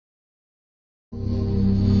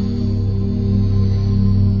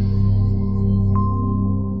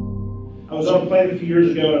on a plane a few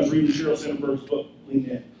years ago, and I was reading Sheryl Sandberg's book, Lean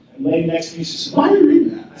In. And laying next to me, she said, why are you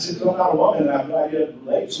reading that? I said, because I'm not a woman, and I have no idea how to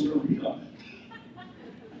relate, so I'm going to read on it.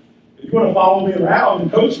 If you want to follow me around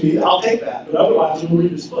and coach me, I'll take that. But otherwise, I'm going to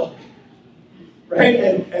read this book. Right?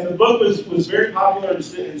 And the book was very popular and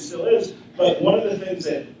still is. But one of the things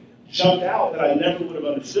that jumped out that I never would have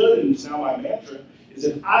understood, and it's now my mantra, is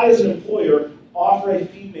if I, as an employer, offer a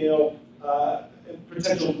female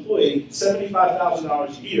potential employee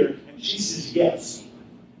 $75,000 a year, and she says yes,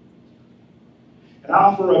 and I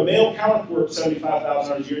offer a male counterpart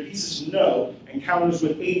 $75,000 a year, and he says no, and counters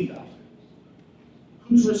with $80,000.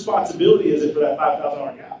 Whose responsibility is it for that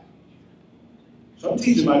 $5,000 gap? So I'm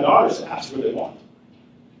teaching my daughters to ask what they want.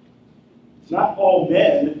 It's not all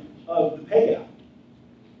men of the pay gap.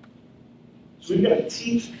 So we've got to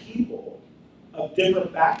teach people of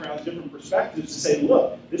different backgrounds, different perspectives to say,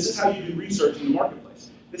 look, this is how you do research in the marketplace.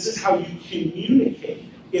 This is how you communicate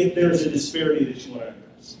if there's a disparity that you want to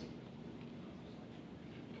address.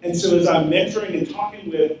 And so as I'm mentoring and talking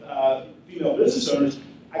with female business owners,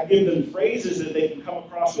 I give them phrases that they can come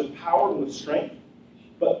across with power and with strength,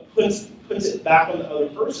 but puts it back on the other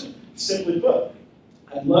person. Simply put,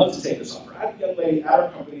 I'd love to take this offer. I had a young lady at our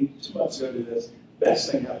company 2 months ago do this. Best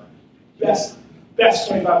thing ever. Best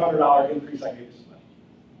 $2,500 increase I gave to somebody.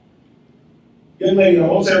 Young lady, I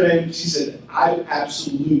won't say her name, she said, I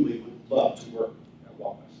absolutely would love to work at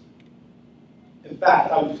Walmart. In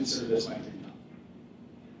fact, I would consider this my dream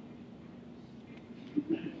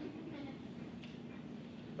job.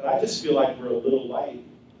 But I just feel like we're a little light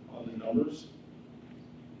on the numbers.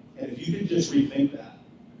 And if you could just rethink that,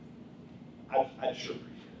 I'd sure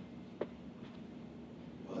appreciate it.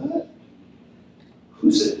 What?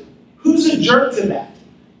 Who's a jerk to that?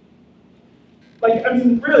 Like, I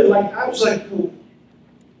mean, really, like, I was like, cool.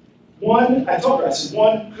 One, I told her, I said,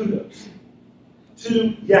 one, kudos.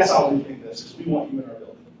 Two, yes, I'll rethink this, because we want you in our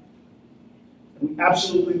building. And we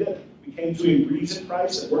absolutely did it. We came to a reason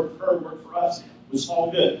price that worked for her, worked for us. It was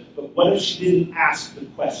all good. But what if she didn't ask the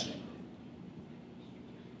question?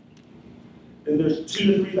 Then there's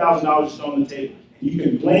 $2,000 to $3,000 just on the table. And you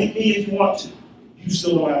can blame me if you want to. You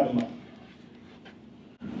still don't have the money.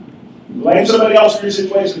 Blame somebody else for your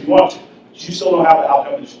situation if you want to, but you still don't have the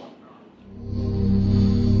outcome that you want.